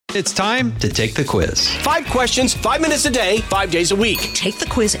It's time to take the quiz. 5 questions, 5 minutes a day, 5 days a week. Take the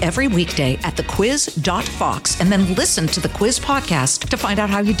quiz every weekday at thequiz.fox and then listen to the quiz podcast to find out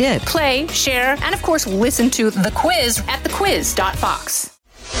how you did. Play, share, and of course, listen to The Quiz at thequiz.fox.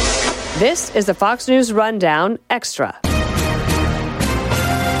 This is the Fox News Rundown Extra.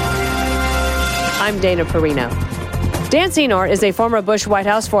 I'm Dana Perino. Dan Senor is a former Bush White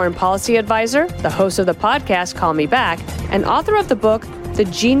House foreign policy advisor, the host of the podcast Call Me Back, and author of the book The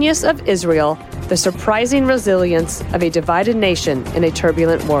Genius of Israel, The Surprising Resilience of a Divided Nation in a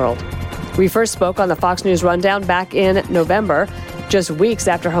Turbulent World. We first spoke on the Fox News Rundown back in November, just weeks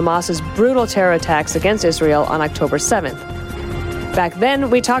after Hamas's brutal terror attacks against Israel on October 7th. Back then,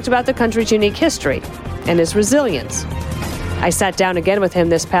 we talked about the country's unique history and its resilience. I sat down again with him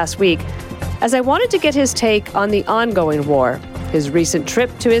this past week as I wanted to get his take on the ongoing war, his recent trip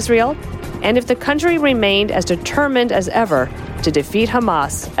to Israel, and if the country remained as determined as ever to defeat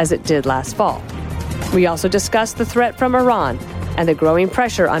Hamas as it did last fall. We also discussed the threat from Iran and the growing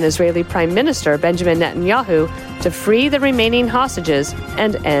pressure on Israeli Prime Minister Benjamin Netanyahu to free the remaining hostages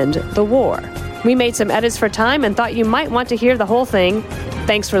and end the war. We made some edits for time and thought you might want to hear the whole thing.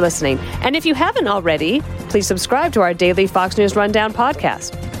 Thanks for listening. And if you haven't already, please subscribe to our daily Fox News Rundown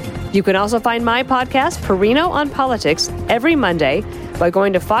podcast. You can also find my podcast, Perino on Politics, every Monday by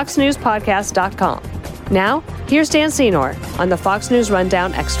going to foxnewspodcast.com. Now, here's Dan Senor on the Fox News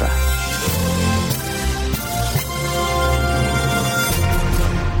Rundown Extra.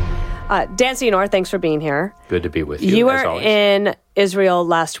 Dan Senor, thanks for being here. Good to be with you, You as were always. in Israel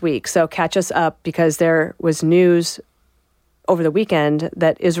last week, so catch us up because there was news over the weekend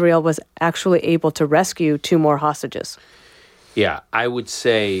that Israel was actually able to rescue 2 more hostages. Yeah, I would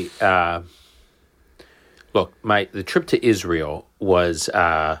say, look, the trip to Israel was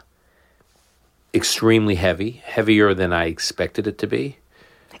extremely heavy, heavier than I expected it to be.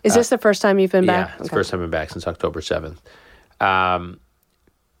 Is this the first time you've been back? Yeah, it's the first time I've been back since October 7th. I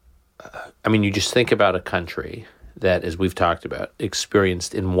mean, you just think about a country that, as we've talked about,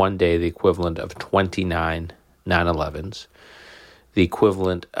 experienced in one day the equivalent of 29 9/11s, the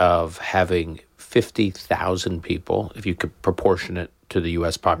equivalent of having 50,000 people, if you could proportion it to the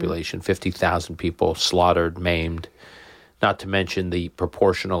U.S. population, 50,000 people slaughtered, maimed, not to mention the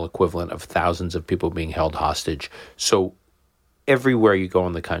proportional equivalent of thousands of people being held hostage. So everywhere you go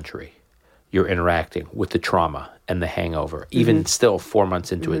in the country, you're interacting with the trauma and the hangover, even still 4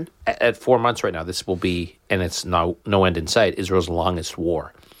 months into it. At 4 months right now, this will be, and it's no end in sight, Israel's longest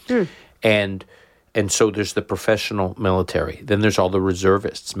war. And so there's the professional military. Then there's all the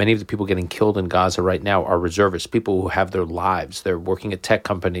reservists. Many of the people getting killed in Gaza right now are reservists, people who have their lives. They're working at tech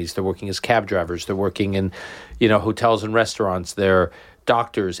companies. They're working as cab drivers. They're working in, hotels and restaurants. They're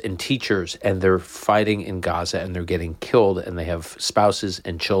doctors and teachers, and they're fighting in Gaza, and they're getting killed, and they have spouses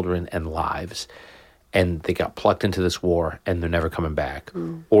and children and lives. And they got plucked into this war, and they're never coming back.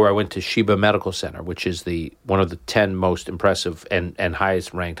 Or I went to Sheba Medical Center, which is one of the 10 most impressive and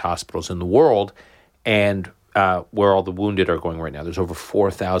highest-ranked hospitals in the world, and where all the wounded are going right now. There's over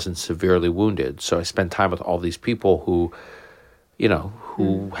 4,000 severely wounded. So I spent time with all these people who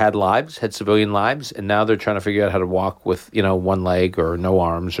had lives, had civilian lives, and now they're trying to figure out how to walk with, one leg or no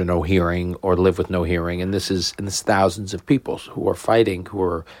arms or no hearing or live with no hearing. And this is thousands of people who are fighting, who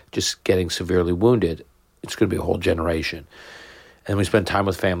are just getting severely wounded. It's going to be a whole generation. And we spend time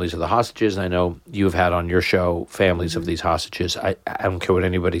with families of the hostages. And I know you have had on your show families of these hostages. I don't care what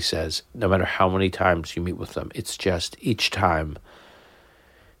anybody says. No matter how many times you meet with them, it's just each time,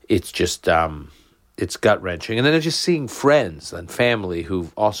 it's just it's gut-wrenching. And then it's just seeing friends and family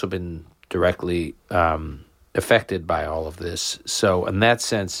who've also been directly affected by all of this. So in that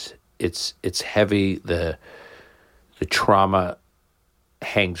sense, it's heavy. The trauma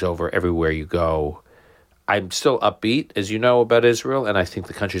hangs over everywhere you go. I'm still upbeat, as you know, about Israel, and I think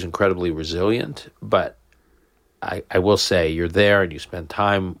the country's incredibly resilient. But I will say, you're there and you spend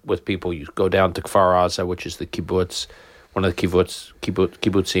time with people. You go down to Kfar Aza, which is the kibbutz, one of the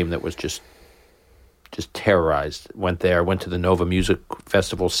kibbutzim that was just terrorized. Went to the Nova Music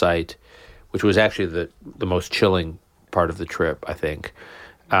Festival site, which was actually the most chilling part of the trip, I think,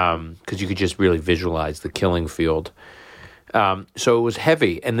 because you could just really visualize the killing field. So it was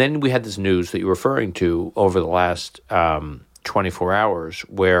heavy. And then we had this news that you're referring to over the last 24 hours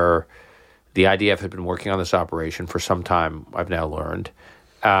where the IDF had been working on this operation for some time, I've now learned,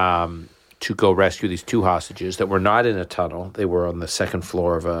 to go rescue these 2 hostages that were not in a tunnel. They were on the second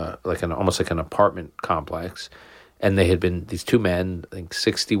floor of almost like an apartment complex. And they had been, these 2 men, I think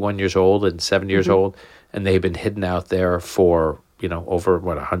 61 years old and 7 years old, and they had been hidden out there for, over,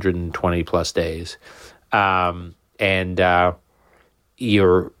 120 plus days. And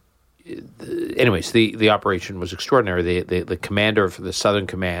you're anyways, the operation was extraordinary. The commander of the Southern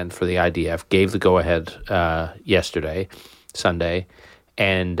Command for the IDF gave the go-ahead yesterday, Sunday,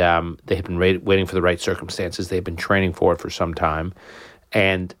 and they had been waiting for the right circumstances. They've been training for it for some time.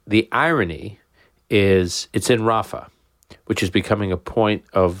 And the irony is it's in Rafah, which is becoming a point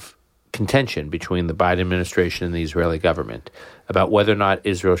of contention between the Biden administration and the Israeli government about whether or not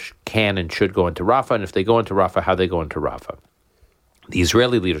Israel can and should go into Rafah, and if they go into Rafah, how they go into Rafah. The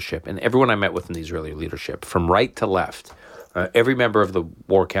Israeli leadership, and everyone I met with in the Israeli leadership, from right to left, every member of the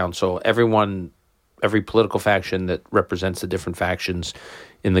War Council, every political faction that represents the different factions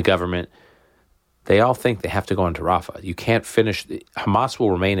in the government, they all think they have to go into Rafah. You can't finish. Hamas will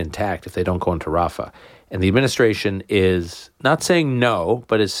remain intact if they don't go into Rafah. And the administration is not saying no,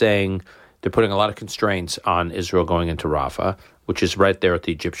 but is saying they're putting a lot of constraints on Israel going into Rafah, which is right there at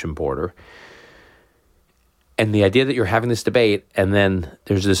the Egyptian border. And the idea that you're having this debate, and then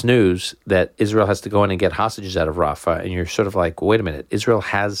there's this news that Israel has to go in and get hostages out of Rafah, and you're sort of like, wait a minute,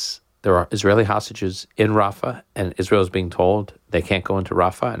 there are Israeli hostages in Rafah, and Israel is being told they can't go into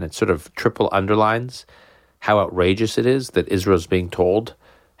Rafah, and it sort of triple underlines how outrageous it is that Israel is being told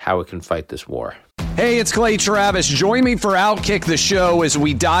how it can fight this war. Hey, it's Clay Travis. Join me for Outkick the Show as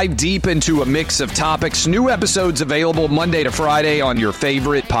we dive deep into a mix of topics. New episodes available Monday to Friday on your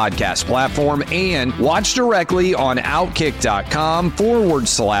favorite podcast platform, and watch directly on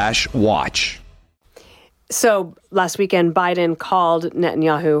outkick.com/watch. So last weekend, Biden called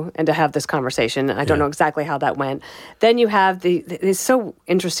Netanyahu and to have this conversation. I don't know exactly how that went. Then you have it's so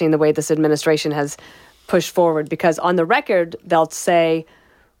interesting the way this administration has pushed forward, because on the record, they'll say,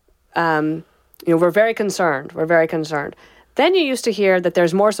 we're very concerned. We're very concerned. Then you used to hear that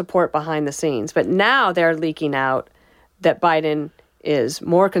there's more support behind the scenes, but now they're leaking out that Biden is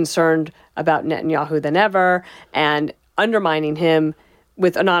more concerned about Netanyahu than ever and undermining him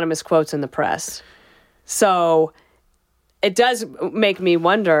with anonymous quotes in the press. So it does make me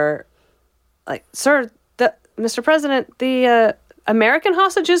wonder, like, sir, Mr. President, the American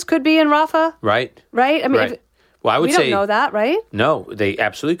hostages could be in Rafah? Right. Right? I mean, right. Well, I would we say, don't know that, right? No, they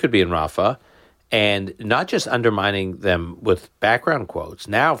absolutely could be in Rafah, and not just undermining them with background quotes.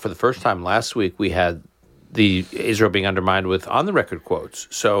 Now, for the first time last week, we had the Israel being undermined with on-the-record quotes.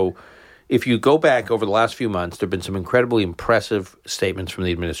 So if you go back over the last few months, there have been some incredibly impressive statements from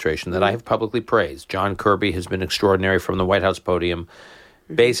the administration that I have publicly praised. John Kirby has been extraordinary from the White House podium,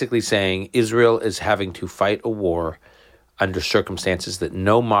 basically saying Israel is having to fight a war under circumstances that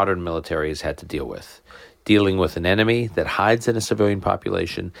no modern military has had to deal with. Dealing with an enemy that hides in a civilian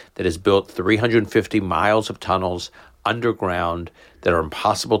population, that has built 350 miles of tunnels underground that are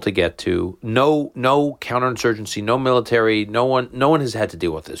impossible to get to. No counterinsurgency, no military, no one has had to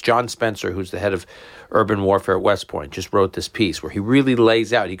deal with this. John Spencer, who's the head of urban warfare at West Point, just wrote this piece where he really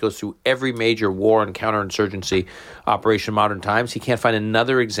lays out, he goes through every major war and counterinsurgency operation in modern times. He can't find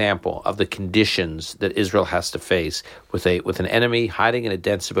another example of the conditions that Israel has to face with an enemy hiding in a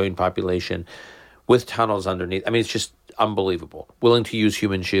dense civilian population with tunnels underneath. I mean, it's just unbelievable. Willing to use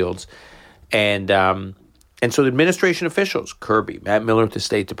human shields. And so the administration officials, Kirby, Matt Miller at the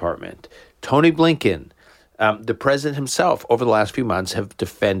State Department, Tony Blinken, the president himself, over the last few months have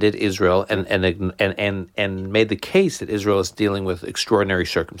defended Israel and made the case that Israel is dealing with extraordinary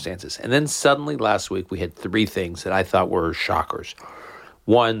circumstances. And then suddenly last week we had three things that I thought were shockers.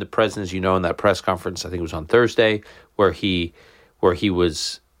 One, the president, as you know, in that press conference, I think it was on Thursday, where he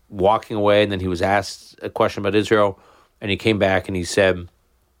was walking away, and then he was asked a question about Israel, and he came back and he said,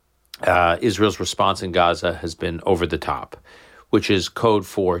 Israel's response in Gaza has been over the top, which is code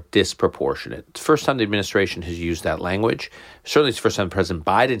for disproportionate. It's the first time the administration has used that language. Certainly it's the first time President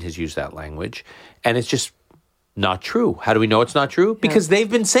Biden has used that language, and it's just not true. How do we know it's not true? Because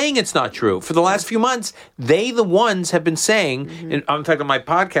they've been saying it's not true. For the last few months, the ones have been saying, in fact, on my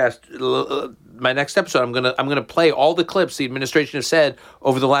podcast, my next episode, I'm gonna play all the clips the administration has said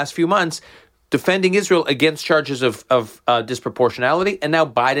over the last few months defending Israel against charges of disproportionality, and now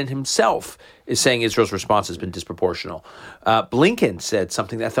Biden himself is saying Israel's response has been disproportional. Blinken said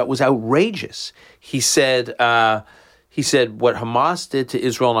something that I thought was outrageous. He said what Hamas did to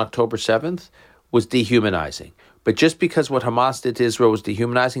Israel on October 7th was dehumanizing. But just because what Hamas did to Israel was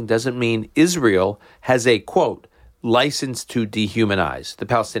dehumanizing doesn't mean Israel has a, quote, license to dehumanize the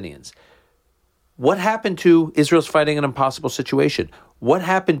Palestinians. What happened to Israel's fighting an impossible situation? What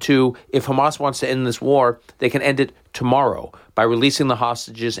happened to, if Hamas wants to end this war, they can end it tomorrow by releasing the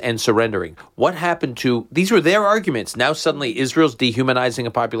hostages and surrendering? What happened to, these were their arguments. Now suddenly Israel's dehumanizing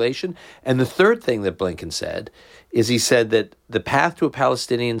a population. And the third thing that Blinken said is he said that the path to a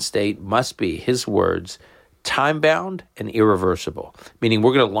Palestinian state must be, his words, time-bound and irreversible, meaning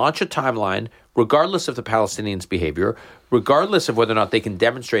we're going to launch a timeline regardless of the Palestinians' behavior, regardless of whether or not they can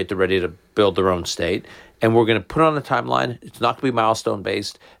demonstrate they're ready to build their own state, and we're going to put on a timeline. It's not going to be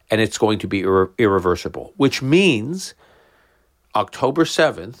milestone-based, and it's going to be irreversible, which means October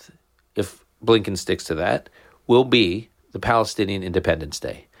 7th, if Blinken sticks to that, will be the Palestinian Independence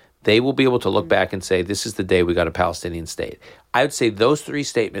Day. They will be able to look back and say, this is the day we got a Palestinian state. I would say those three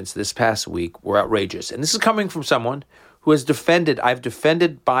statements this past week were outrageous. And this is coming from someone who has I've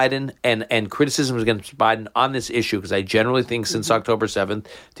defended Biden and criticisms against Biden on this issue because I generally think since October 7th,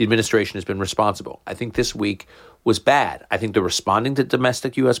 the administration has been responsible. I think this week was bad. I think they're responding to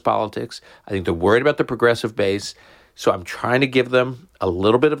domestic U.S. politics. I think they're worried about the progressive base. So I'm trying to give them a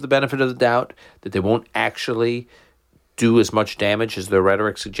little bit of the benefit of the doubt that they won't actually do as much damage as their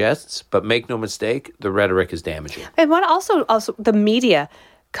rhetoric suggests, but make no mistake, the rhetoric is damaging. And what also the media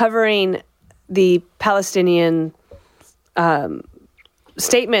covering the Palestinian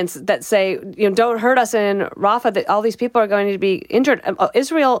statements that say, don't hurt us in Rafah, that all these people are going to be injured.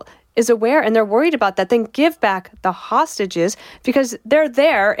 Israel is aware and they're worried about that. Then give back the hostages because they're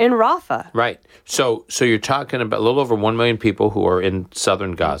there in Rafah. Right. So you're talking about a little over 1 million people who are in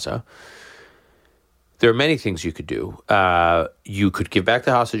southern Gaza. There are many things you could do. You could give back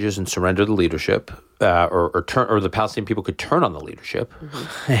the hostages and surrender the leadership, or the Palestinian people could turn on the leadership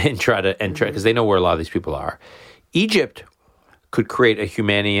and try because they know where a lot of these people are. Egypt could create a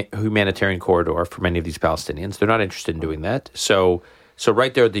humanitarian corridor for many of these Palestinians. They're not interested in doing that. So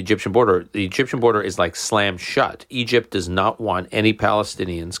right there at the Egyptian border is like slammed shut. Egypt does not want any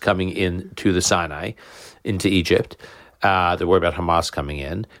Palestinians coming into the Sinai, into Egypt. They're worried about Hamas coming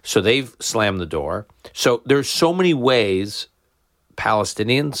in. So they've slammed the door. So there's so many ways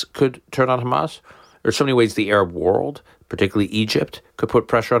Palestinians could turn on Hamas. There's so many ways the Arab world, particularly Egypt, could put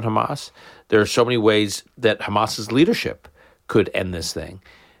pressure on Hamas. There are so many ways that Hamas's leadership could end this thing.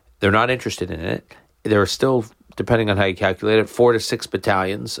 They're not interested in it. There are still, depending on how you calculate it, 4 to 6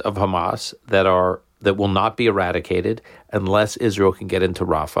 battalions of Hamas that will not be eradicated unless Israel can get into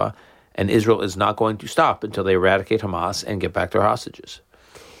Rafah. And Israel is not going to stop until they eradicate Hamas and get back their hostages.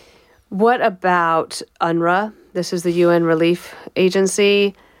 What about UNRWA? This is the UN relief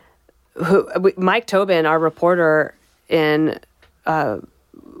agency. Mike Tobin, our reporter in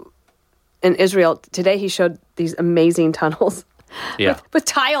Israel, today he showed these amazing tunnels with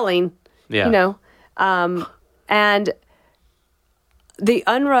tiling, and the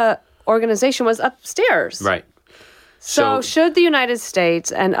UNRWA organization was upstairs. Right. So should the United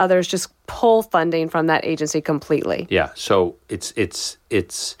States and others just pull funding from that agency completely? Yeah. So it's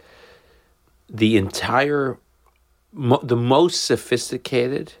the entire, the most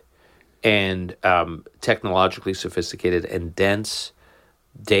sophisticated and technologically sophisticated and dense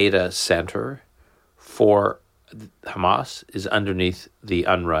data center for Hamas is underneath the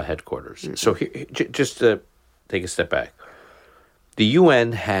UNRWA headquarters. Mm-hmm. So here, just to take a step back, the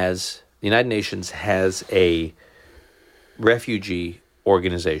United Nations has a refugee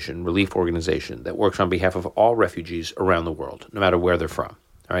organization, relief organization that works on behalf of all refugees around the world, no matter where they're from.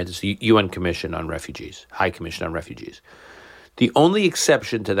 All right, it's the UN Commission on Refugees, High Commission on Refugees. The only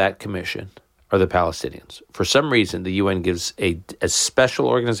exception to that commission are the Palestinians. For some reason, the UN gives a special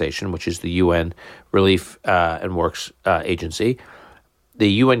organization, which is the UN Relief and Works Agency. The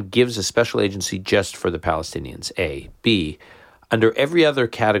UN gives a special agency just for the Palestinians, A. B, under every other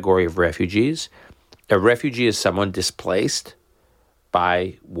category of refugees, a refugee is someone displaced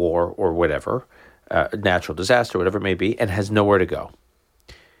by war or whatever, natural disaster, whatever it may be, and has nowhere to go,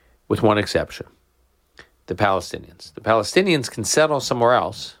 with one exception, the Palestinians. The Palestinians can settle somewhere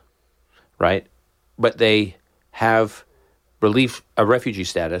else, right? But they have a refugee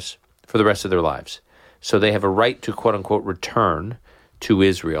status for the rest of their lives. So they have a right to, quote-unquote, return to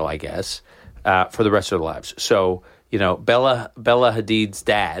Israel, I guess, for the rest of their lives. So, Bella Hadid's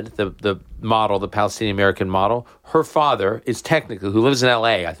dad, the model, the Palestinian American model, her father is technically, who lives in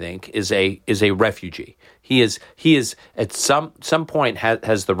L.A., I think, is a refugee. He is at some point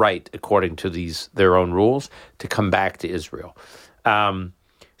has the right, according to their own rules, to come back to Israel.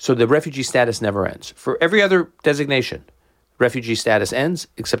 So the refugee status never ends. For every other designation, refugee status ends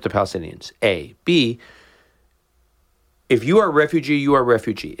except the Palestinians. A. B, if you are a refugee, you are a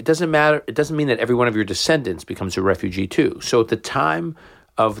refugee. It doesn't matter. It doesn't mean that every one of your descendants becomes a refugee too. So at the time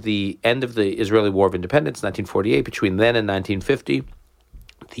of the end of the Israeli War of Independence, 1948, between then and 1950,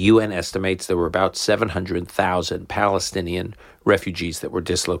 the UN estimates there were about 700,000 Palestinian refugees that were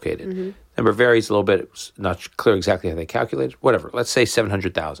dislocated. Mm-hmm. Number varies a little bit. It's not clear exactly how they calculated. Whatever. Let's say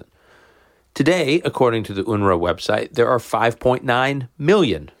 700,000. Today, according to the UNRWA website, there are 5.9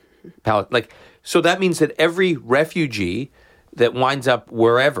 million So that means that every refugee that winds up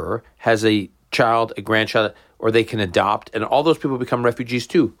wherever has a child, a grandchild, or they can adopt, and all those people become refugees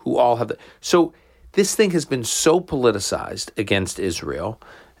too, who all have So this thing has been so politicized against Israel,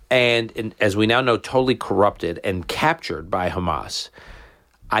 and as we now know, totally corrupted and captured by Hamas.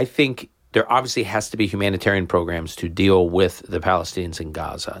 I think there obviously has to be humanitarian programs to deal with the Palestinians in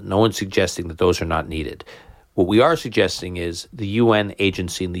Gaza. No one's suggesting that those are not needed. What we are suggesting is the UN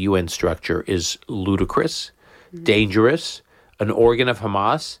agency and the UN structure is ludicrous, dangerous, an organ of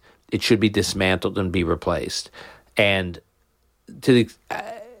Hamas. It should be dismantled and be replaced. And to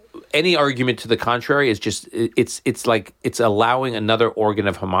any argument to the contrary is just it's like it's allowing another organ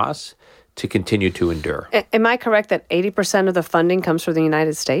of Hamas to continue to endure. Am I correct that 80% of the funding comes from the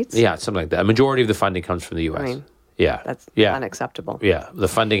United States? Yeah, something like that. A majority of the funding comes from the U.S. I mean, yeah, that's unacceptable. Yeah, the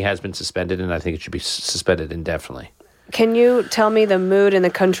funding has been suspended, and I think it should be suspended indefinitely. Can you tell me the mood in the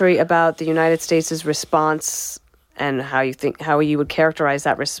country about the United States' response and how you would characterize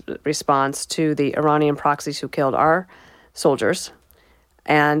that response to the Iranian proxies who killed our soldiers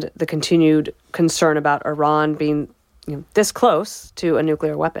and the continued concern about Iran being this close to a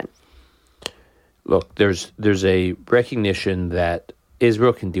nuclear weapon? Look, there's a recognition that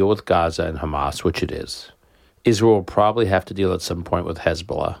Israel can deal with Gaza and Hamas, which it is. Israel will probably have to deal at some point with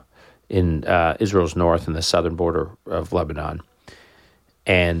Hezbollah in Israel's north and the southern border of Lebanon.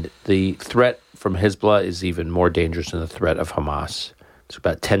 And the threat from Hezbollah is even more dangerous than the threat of Hamas. It's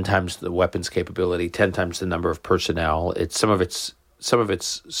about 10 times the weapons capability, 10 times the number of personnel. It's some of its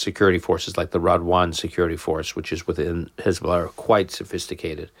security forces, like the Radwan security force, which is within Hezbollah, are quite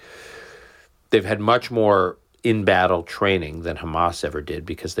sophisticated. They've had much more in-battle training than Hamas ever did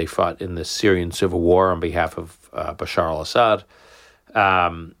because they fought in the Syrian civil war on behalf of Bashar al-Assad.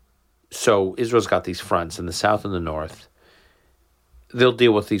 So Israel's got these fronts in the south and the north. They'll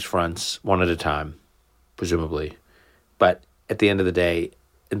deal with these fronts one at a time, presumably. But at the end of the day,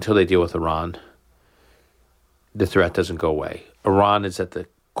 until they deal with Iran, the threat doesn't go away. Iran is at the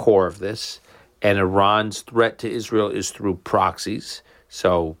core of this, and Iran's threat to Israel is through proxies.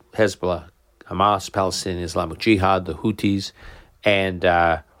 So Hezbollah, Hamas, Palestinian Islamic Jihad, the Houthis, and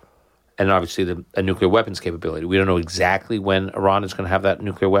obviously a nuclear weapons capability. We don't know exactly when Iran is going to have that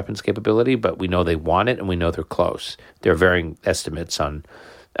nuclear weapons capability, but we know they want it, and we know they're close. There are varying estimates on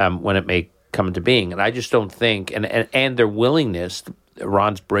when it may come into being. And I just don't think, and their willingness,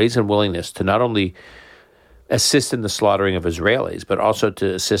 Iran's brazen willingness to not only assist in the slaughtering of Israelis, but also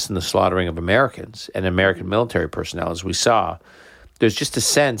to assist in the slaughtering of Americans and American military personnel, as we saw, there's just a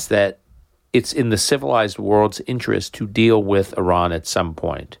sense that it's in the civilized world's interest to deal with Iran at some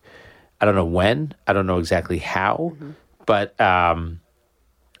point. I don't know when. I don't know exactly how. But I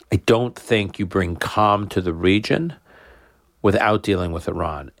don't think you bring calm to the region without dealing with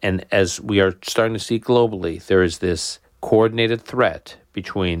Iran. And as we are starting to see globally, there is this coordinated threat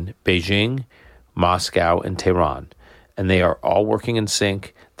between Beijing, Moscow, and Tehran. And they are all working in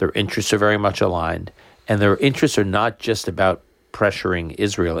sync. Their interests are very much aligned. And their interests are not just about pressuring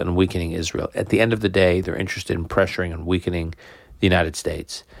Israel and weakening Israel. At the end of the day, they're interested in pressuring and weakening the United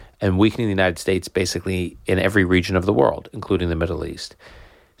States, and weakening the United States basically in every region of the world, including the Middle East.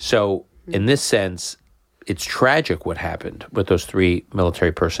 So in this sense, it's tragic what happened with those 3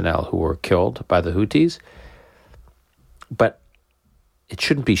 military personnel who were killed by the Houthis, but it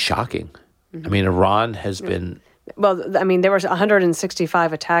shouldn't be shocking. I mean, Iran has been... Well, I mean, there were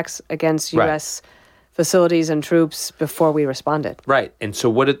 165 attacks against U.S. facilities and troops before we responded. Right. And so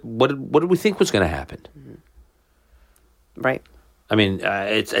what did we think was going to happen? Right. I mean,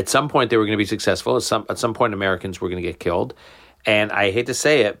 it's at some point they were going to be successful. At some point, Americans were going to get killed. And I hate to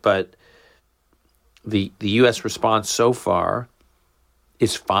say it, but the U.S. response so far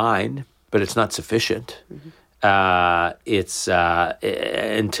is fine, but it's not sufficient. It's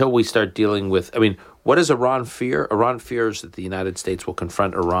until we start dealing with. I mean, what does Iran fear? Iran fears that the United States will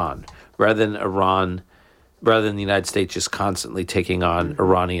confront Iran rather than the United States just constantly taking on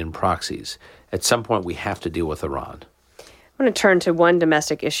Iranian proxies. At some point, we have to deal with Iran. I want to turn to one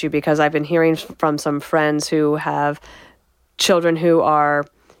domestic issue because I've been hearing from some friends who have children who are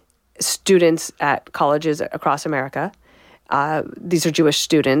students at colleges across America. These are Jewish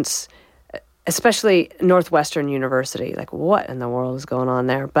students, especially Northwestern University. Like, what in the world is going on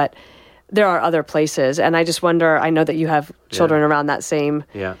there? But there are other places, and I just wonder, I know that you have children around that same...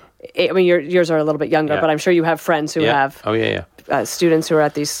 Yeah. I mean, yours are a little bit younger, but I'm sure you have friends who have students who are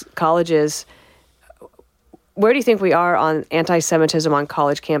at these colleges. Where do you think we are on anti-Semitism on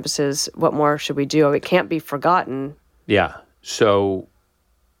college campuses? What more should we do? It can't be forgotten. Yeah. So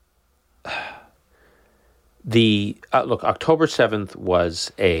look, October 7th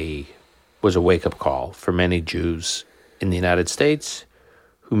was a was a wake-up call for many Jews in the United States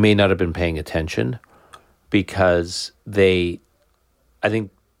who may not have been paying attention, because I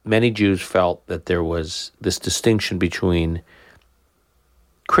think many Jews felt that there was this distinction between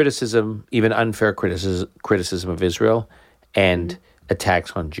criticism, even unfair criticism of Israel, and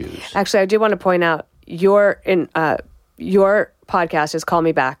attacks on Jews. Actually, I do want to point out your podcast is Call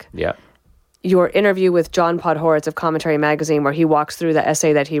Me Back. Yeah. Your interview with John Podhoretz of Commentary Magazine, where he walks through the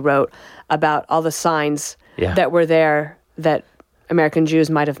essay that he wrote about all the signs that were there that American Jews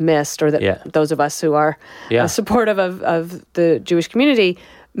might have missed, or that those of us who are supportive of the Jewish community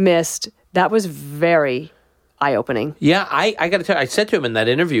missed. That was very eye-opening. Yeah, I got to tell you, I said to him in that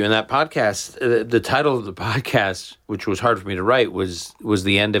interview, in that podcast, the title of the podcast, which was hard for me to write, was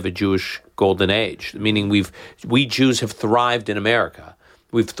The End of a Jewish Golden Age, meaning we Jews have thrived in America.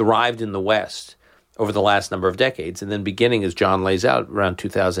 We've thrived in the West over the last number of decades. And then beginning, as John lays out, around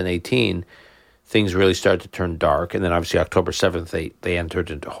 2018, things really started to turn dark. And then obviously October 7th, they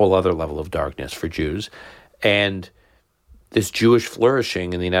entered into a whole other level of darkness for Jews. And this Jewish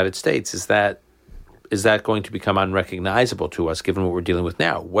flourishing in the United States, is that going to become unrecognizable to us given what we're dealing with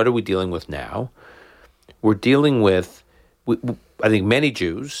now? What are we dealing with now? We're dealing with, I think, many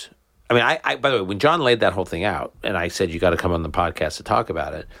Jews. I mean, I by the way, when John laid that whole thing out, and I said, you got to come on the podcast to talk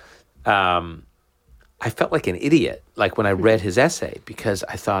about it, I felt like an idiot, like when I read his essay, because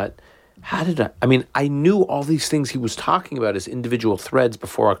I thought, I knew all these things he was talking about as individual threads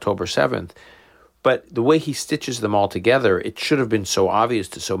before October 7th, but the way he stitches them all together, it should have been so obvious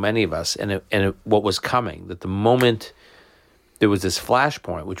to so many of us, and what was coming, that the moment there was this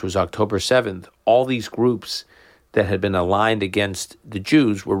flashpoint, which was October 7th, all these groups that had been aligned against the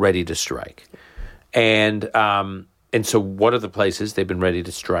Jews were ready to strike. And so what are the places they've been ready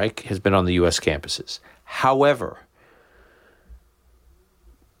to strike has been on the U.S. campuses. However,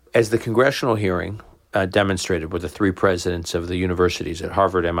 as the congressional hearing demonstrated, where the three presidents of the universities at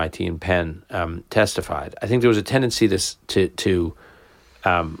Harvard, MIT, and Penn testified, I think there was a tendency to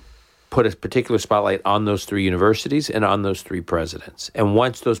put a particular spotlight on those three universities and on those three presidents. And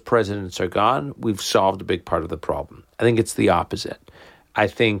once those presidents are gone, we've solved a big part of the problem. I think it's the opposite. I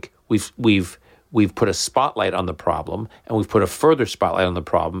think we've put a spotlight on the problem, and we've put a further spotlight on the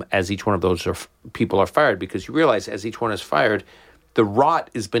problem as each one of those people are fired, because you realize as each one is fired, the rot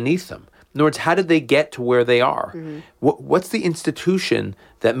is beneath them. In other words, how did they get to where they are? Mm-hmm. What's the institution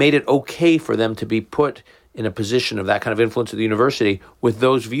that made it okay for them to be put in a position of that kind of influence at the university with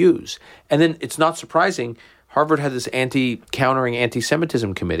those views? And then it's not surprising, Harvard had this countering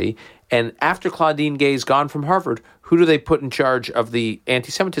anti-Semitism committee, and after Claudine Gay's gone from Harvard, who do they put in charge of the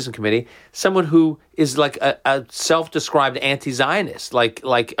anti-Semitism committee? Someone who is like a self-described anti-Zionist,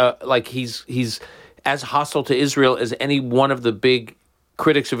 like he's as hostile to Israel as any one of the big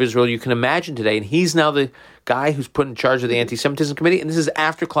critics of Israel you can imagine today, and he's now the guy who's put in charge of the anti-Semitism committee, and this is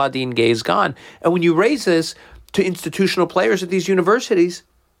after Claudine Gay is gone. And when you raise this to institutional players at these universities,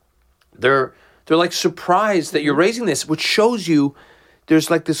 they're like surprised that you're raising this, which shows you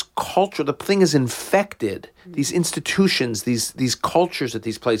there's like this culture. The thing is infected. These institutions, these cultures at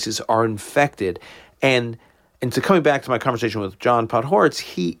these places are infected. And so coming back to my conversation with John Podhoretz,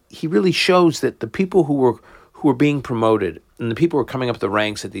 he really shows that the people who were being promoted and the people who were coming up the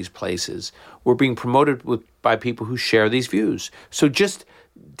ranks at these places were being promoted by people who share these views. So just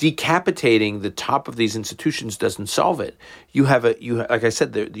decapitating the top of these institutions doesn't solve it. Like I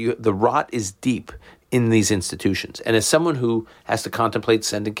said, the rot is deep in these institutions. And as someone who has to contemplate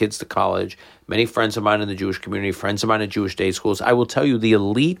sending kids to college, many friends of mine in the Jewish community, friends of mine in Jewish day schools, I will tell you the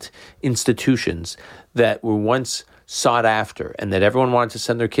elite institutions that were once sought after and that everyone wanted to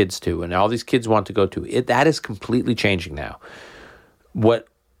send their kids to and all these kids want to go to, that is completely changing now. What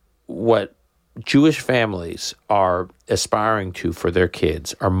Jewish families are aspiring to for their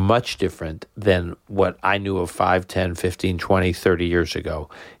kids are much different than what I knew of 5, 10, 15, 20, 30 years ago.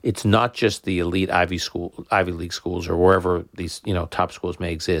 It's not just the elite Ivy League schools or wherever these top schools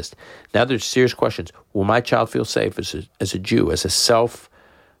may exist. Now there's serious questions. Will my child feel safe as a Jew, as a self,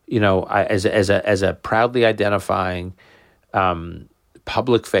 as a proudly identifying,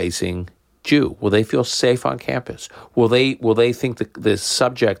 public-facing Jew? Will they feel safe on campus? Will they think the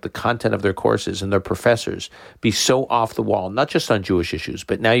subject, the content of their courses and their professors be so off the wall, not just on Jewish issues,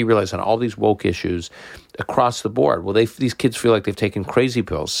 but now you realize on all these woke issues across the board? Will these kids feel like they've taken crazy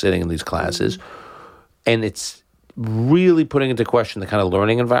pills sitting in these classes? And it's really putting into question the kind of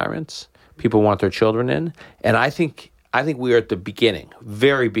learning environments people want their children in. And I think we are at the beginning,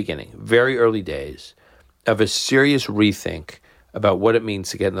 very early days of a serious rethink about what it means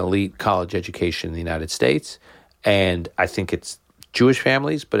to get an elite college education in the United States. And I think it's Jewish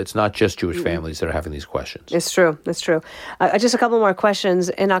families, but it's not just Jewish families that are having these questions. It's true. It's true. Just a couple more questions.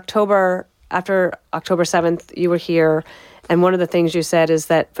 In October, after October 7th, you were here, and one of the things you said is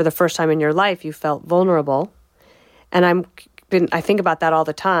that for the first time in your life, you felt vulnerable. And I think about that all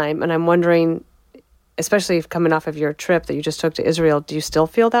the time, and I'm wondering, especially coming off of your trip that you just took to Israel, do you still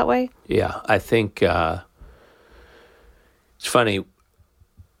feel that way? Yeah, I think it's funny.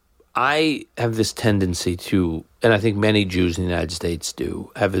 I have this tendency to, and I think many Jews in the United States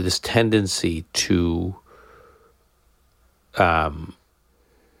do, have this tendency to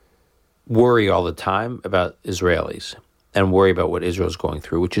worry all the time about Israelis and worry about what Israel's going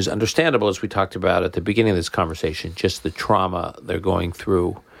through, which is understandable, as we talked about at the beginning of this conversation. Just the trauma they're going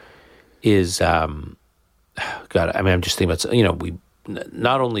through is, God, I mean, I'm just thinking about, we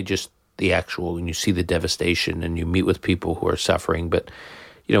not only just the actual, when you see the devastation and you meet with people who are suffering, but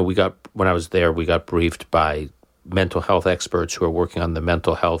when I was there, we got briefed by mental health experts who are working on the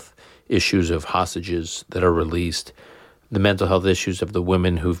mental health issues of hostages that are released, the mental health issues of the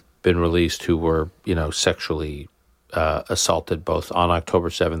women who've been released who were, sexually assaulted both on October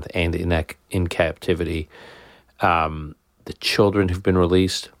 7th and in captivity, the children who've been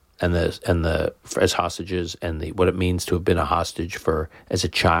released and the as hostages, and what it means to have been a hostage as a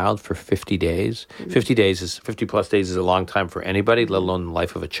child for 50 days. 50 plus days is a long time for anybody, let alone the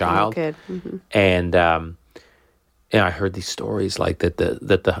life of a child. And I heard these stories like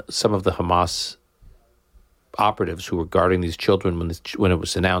that some of the Hamas operatives who were guarding these children when it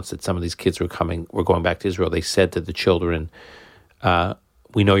was announced that some of these kids were going back to Israel, they said to the children,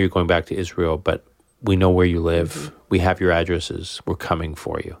 "We know you're going back to Israel, but we know where you live. We have your addresses. We're coming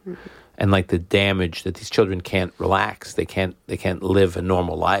for you." And like the damage that these children can't relax, they can't live a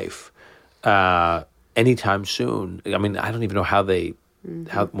normal life anytime soon. I mean, I don't even know how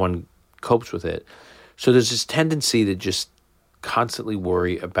one copes with it. So there's this tendency to just constantly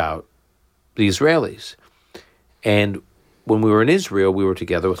worry about the Israelis. And when we were in Israel, we were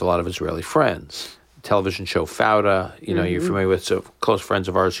together with a lot of Israeli friends. The television show Fauda, you're familiar with, so close friends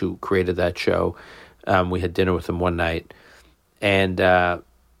of ours who created that show. We had dinner with them one night, and a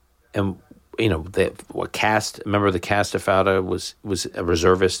member of the cast of Fauda was a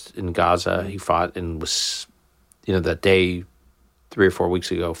reservist in Gaza. He fought and was, that day 4 weeks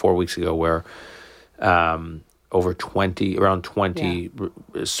ago, where around 20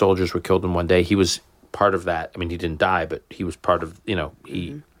 soldiers were killed in one day. He was part of that. I mean, he didn't die, but he was part of,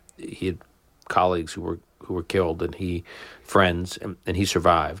 he had colleagues who were killed, and friends, and he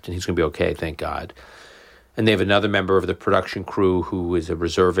survived, and he's going to be okay, thank God. And they have another member of the production crew who is a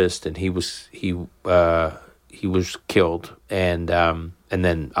reservist, and he was killed. And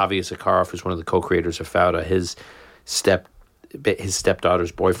then Avi Zakharov is one of the co-creators of Fauda. His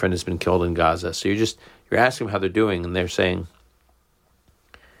stepdaughter's boyfriend has been killed in Gaza. So you're asking them how they're doing, and they're saying,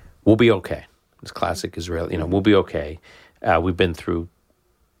 "We'll be okay." It's classic Israel, we'll be okay. We've been through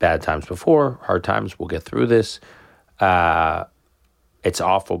bad times before, hard times. We'll get through this. It's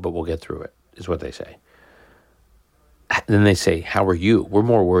awful, but we'll get through it, is what they say. And then they say, "How are you? We're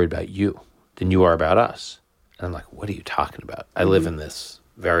more worried about you than you are about us." And I'm like, what are you talking about? I live in this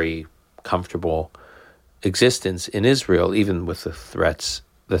very comfortable existence in Israel, even with the threats.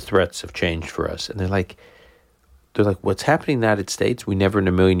 The threats have changed for us. And they're like, what's happening in the United States, we never in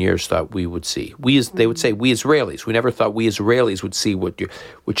a million years thought we would see. They would say, we Israelis, we never thought we Israelis would see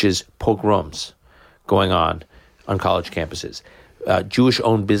which is pogroms going on college campuses.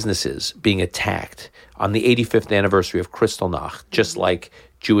 Jewish-owned businesses being attacked on the 85th anniversary of Kristallnacht, just like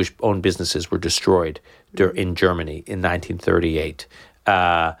Jewish-owned businesses were destroyed in Germany in 1938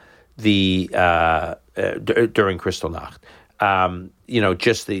 during Kristallnacht.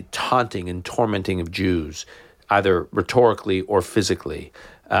 Just the taunting and tormenting of Jews, either rhetorically or physically.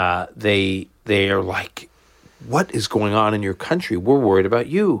 They are like, what is going on in your country? We're worried about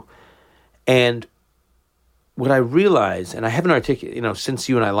you. And what I realized, and I haven't articulated, since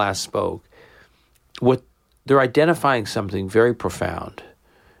you and I last spoke, what they're identifying something very profound,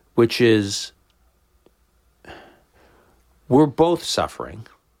 which is we're both suffering,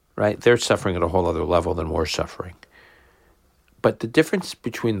 right? They're suffering at a whole other level than we're suffering. But the difference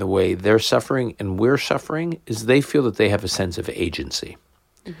between the way they're suffering and we're suffering is they feel that they have a sense of agency,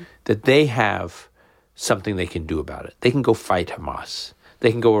 that they have something they can do about it. They can go fight Hamas.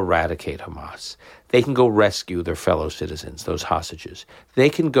 They can go eradicate Hamas. They can go rescue their fellow citizens, those hostages. They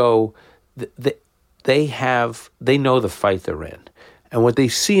can go, they know the fight they're in. And what they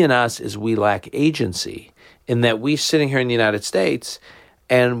see in us is we lack agency, in that we're sitting here in the United States,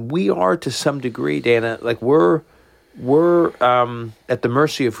 and we are to some degree, Dana, like we're at the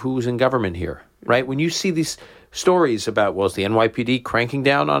mercy of who's in government here, right? When you see these stories about, well, is the NYPD cranking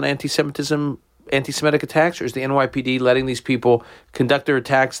down on anti-Semitic attacks, or is the NYPD letting these people conduct their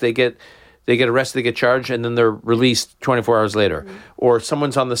attacks? They get arrested, they get charged, and then they're released 24 hours later. Mm-hmm. Or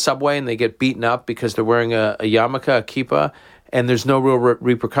someone's on the subway and they get beaten up because they're wearing a yarmulke, a kippah, and there's no real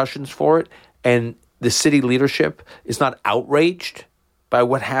repercussions for it. And the city leadership is not outraged by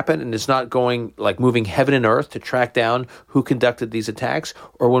what happened and is not going, like, moving heaven and earth to track down who conducted these attacks.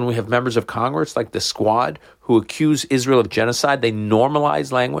 Or when we have members of Congress like the Squad who accuse Israel of genocide, they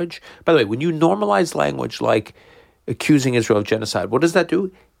normalize language. By the way, when you normalize language like accusing Israel of genocide, what does that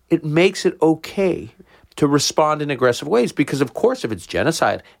do? It makes it okay to respond in aggressive ways, because, of course, if it's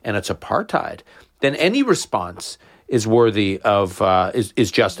genocide and it's apartheid, then any response is worthy of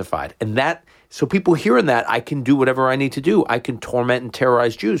is justified. And that, so people hearing that, I can do whatever I need to do. I can torment and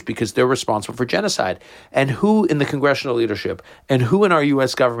terrorize Jews because they're responsible for genocide. And who in the congressional leadership and who in our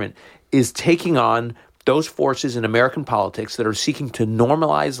U.S. government is taking on those forces in American politics that are seeking to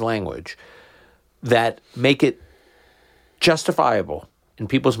normalize language that make it justifiable in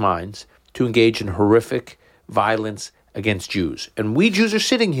people's minds to engage in horrific violence against Jews? And we Jews are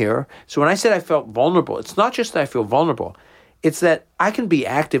sitting here. So when I said I felt vulnerable, it's not just that I feel vulnerable. It's that I can be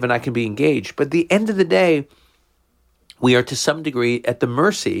active and I can be engaged. But at the end of the day, we are to some degree at the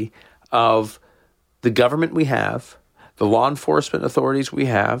mercy of the government we have, the law enforcement authorities we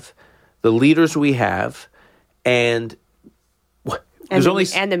have, the leaders we have, and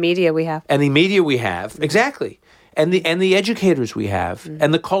the media we have. And the media we have, exactly. And the educators we have,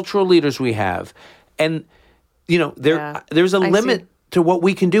 and the cultural leaders we have. And, there's a limit to what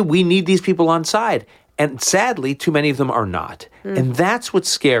we can do. We need these people on side. And sadly, too many of them are not. And that's what's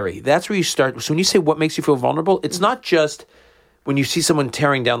scary. That's where you start. So when you say what makes you feel vulnerable, it's not just when you see someone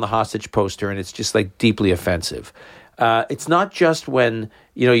tearing down the hostage poster and it's just like deeply offensive. It's not just when,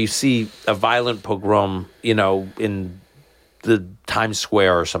 you see a violent pogrom, in the Times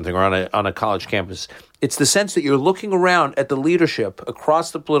Square or something, or on a college campus. It's the sense that you're looking around at the leadership across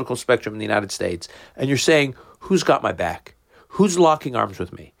the political spectrum in the United States, and you're saying, who's got my back? Who's locking arms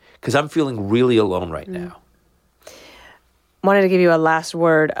with me? Because I'm feeling really alone right now. Wanted to give you a last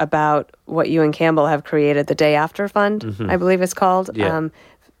word about what you and Campbell have created, the Day After Fund, I believe it's called. Yeah.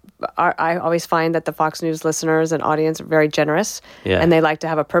 I always find that the Fox News listeners and audience are very generous, and they like to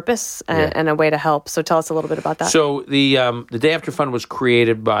have a purpose and a way to help. So tell us a little bit about that. So the Day After Fund was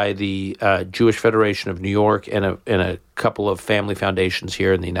created by the Jewish Federation of New York and a couple of family foundations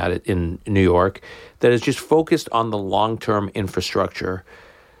here in New York that is just focused on the long-term infrastructure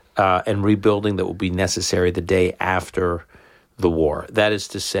and rebuilding that will be necessary the day after the war. That is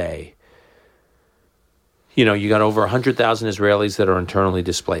to say, you got over 100,000 Israelis that are internally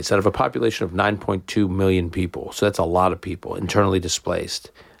displaced out of a population of 9.2 million people. So that's a lot of people internally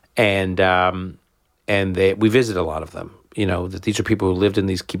displaced. And we visit a lot of them. That these are people who lived in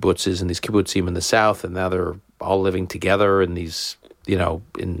these kibbutzes and these kibbutzim in the south, and now they're all living together in these,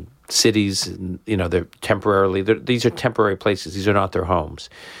 in cities. And, they're temporarily. These are temporary places. These are not their homes.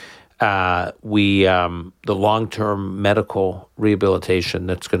 The long-term medical rehabilitation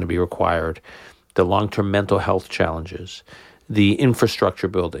that's going to be required, the long-term mental health challenges, the infrastructure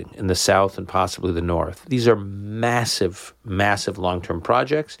building in the south and possibly the north. These are massive, massive long-term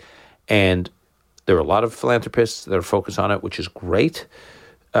projects, and there are a lot of philanthropists that are focused on it, which is great.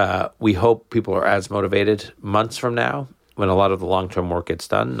 We hope people are as motivated months from now when a lot of the long-term work gets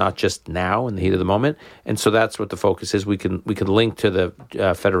done, not just now in the heat of the moment. And so that's what the focus is. We can link to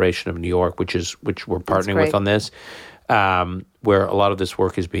the Federation of New York, which we're partnering with on this, where a lot of this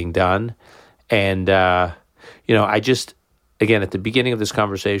work is being done. And, I just, again, at the beginning of this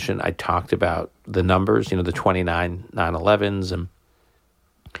conversation, I talked about the numbers, the 29 9/11s, and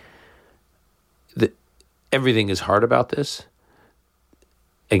everything is hard about this.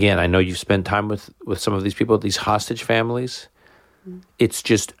 Again, I know you've spent time with some of these people, these hostage families. It's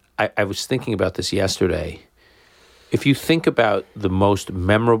just, I was thinking about this yesterday. If you think about the most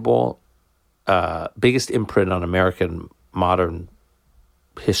memorable, biggest imprint on American modern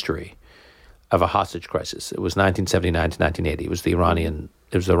history of a hostage crisis, it was 1979 to 1980. It was the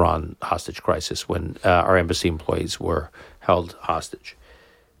Iran hostage crisis when our embassy employees were held hostage.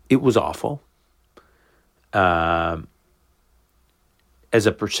 It was awful. As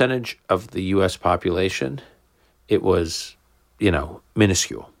a percentage of the U.S. population, it was,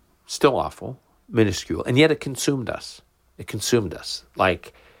 minuscule. Still awful, minuscule. And yet it consumed us.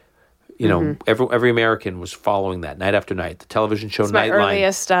 Like, every American was following that night after night. The television show Nightline. It's my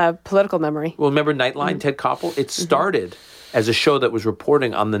earliest political memory. Well, remember Nightline, Ted Koppel? It started as a show that was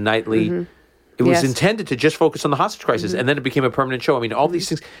reporting on the nightly. It was intended to just focus on the hostage crisis, and then it became a permanent show. I mean, all these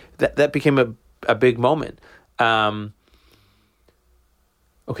things, that became a big moment.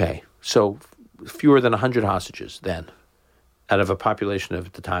 Okay, so fewer than 100 hostages then, out of a population of,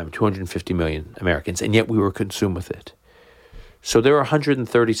 at the time, 250 million Americans, and yet we were consumed with it. So there are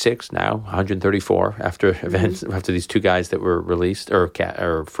 136 now, 134 after events, after these two guys that were released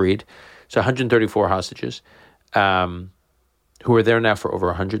or freed. So 134 hostages who are there now for over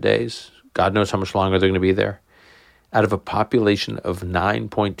 100 days. God knows how much longer they're going to be there. Out of a population of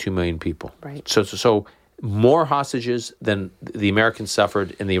 9.2 million people. Right. So more hostages than the Americans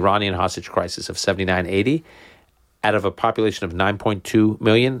suffered in the Iranian hostage crisis of 79-80, out of a population of 9.2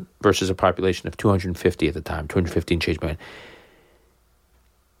 million versus a population of 250 at the time, 215 change million.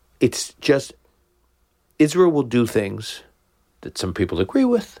 It's just, Israel will do things that some people agree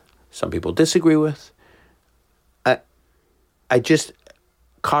with, some people disagree with. I just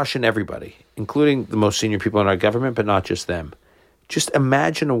caution everybody, including the most senior people in our government, but not just them. Just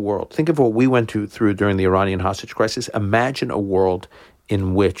imagine a world. Think of what we went through during the Iranian hostage crisis. Imagine a world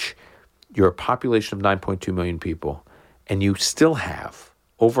in which you're a population of 9.2 million people and you still have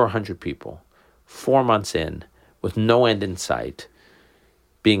over 100 people 4 months in with no end in sight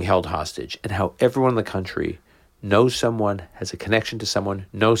being held hostage, and how everyone in the country knows someone, has a connection to someone,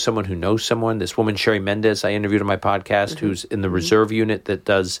 knows someone who knows someone. This woman, Sherry Mendez, I interviewed on my podcast, who's in the reserve unit that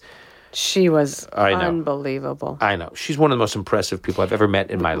does... She was unbelievable. I know. She's one of the most impressive people I've ever met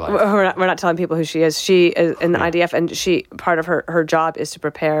in my life. We're not telling people who she is. She is in the IDF, and part of her job is to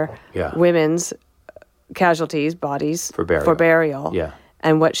prepare women's casualties, bodies, for burial. Yeah.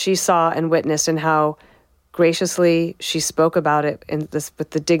 And what she saw and witnessed, and how graciously she spoke about it with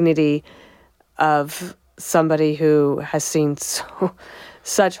the dignity of somebody who has seen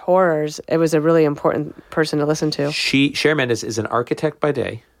such horrors. It was a really important person to listen to. Sherry Mendez is an architect by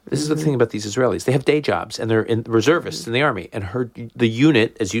day. This is the thing about these Israelis. They have day jobs, and they're reservists in the army. And the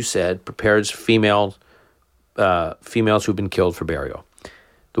unit, as you said, prepares females who've been killed for burial.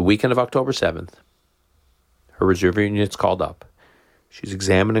 The weekend of October 7th, her reserve unit's called up. She's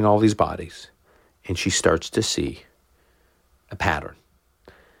examining all these bodies, and she starts to see a pattern.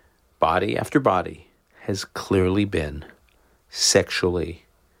 Body after body has clearly been sexually,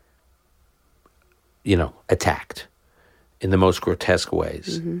 attacked in the most grotesque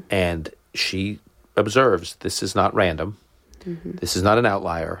ways. And she observes this is not random. This is not an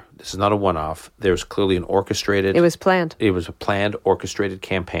outlier. This is not a one-off. There's clearly an orchestrated... It was planned. It was a planned, orchestrated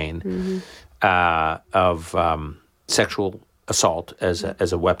campaign of sexual assault as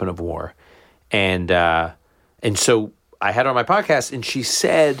a weapon of war. And so I had her on my podcast, and she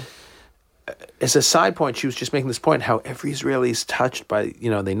said, as a side point, she was just making this point, how every Israeli is touched by,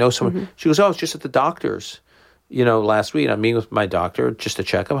 they know someone. She goes, I was just at the doctor's, last week. I'm meeting with my doctor just to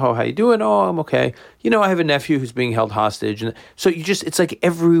check him. How you doing? Oh, I'm okay. I have a nephew who's being held hostage. And so it's like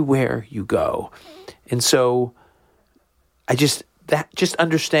everywhere you go. And so just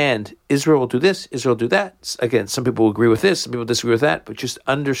understand, Israel will do this, Israel will do that. Again, some people agree with this, some people disagree with that, but just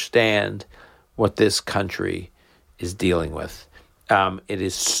understand what this country is dealing with. It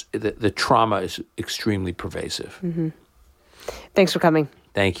is the trauma is extremely pervasive. Thanks for coming.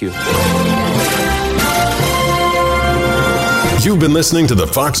 Thank you. You've been listening to the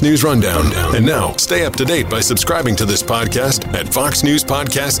Fox News Rundown. And now, stay up to date by subscribing to this podcast at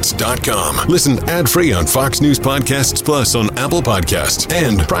foxnewspodcasts.com. Listen ad-free on Fox News Podcasts Plus on Apple Podcasts.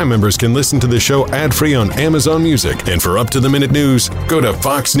 And Prime members can listen to the show ad-free on Amazon Music. And for up-to-the-minute news, go to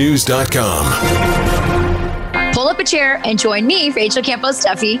foxnews.com. Pull up a chair and join me, Rachel Campos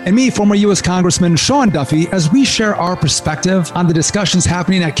Duffy. And me, former U.S. Congressman Sean Duffy, as we share our perspective on the discussions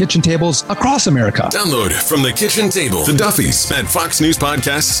happening at kitchen tables across America. Download From the Kitchen Table, The Duffys, at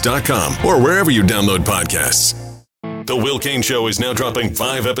foxnewspodcasts.com or wherever you download podcasts. The Will Cain Show is now dropping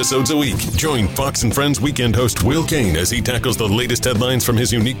 5 episodes a week. Join Fox and Friends weekend host Will Cain as he tackles the latest headlines from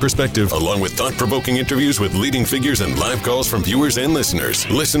his unique perspective, along with thought-provoking interviews with leading figures and live calls from viewers and listeners.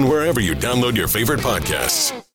 Listen wherever you download your favorite podcasts.